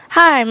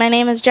Hi, my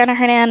name is Jenna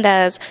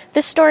Hernandez.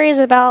 This story is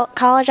about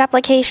college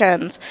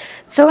applications.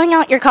 Filling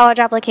out your college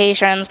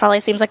applications probably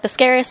seems like the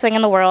scariest thing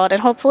in the world,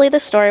 and hopefully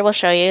this story will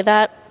show you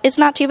that it's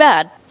not too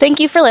bad.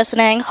 Thank you for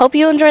listening. Hope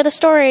you enjoy the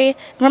story.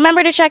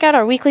 Remember to check out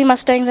our weekly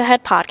Mustangs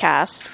Ahead podcast.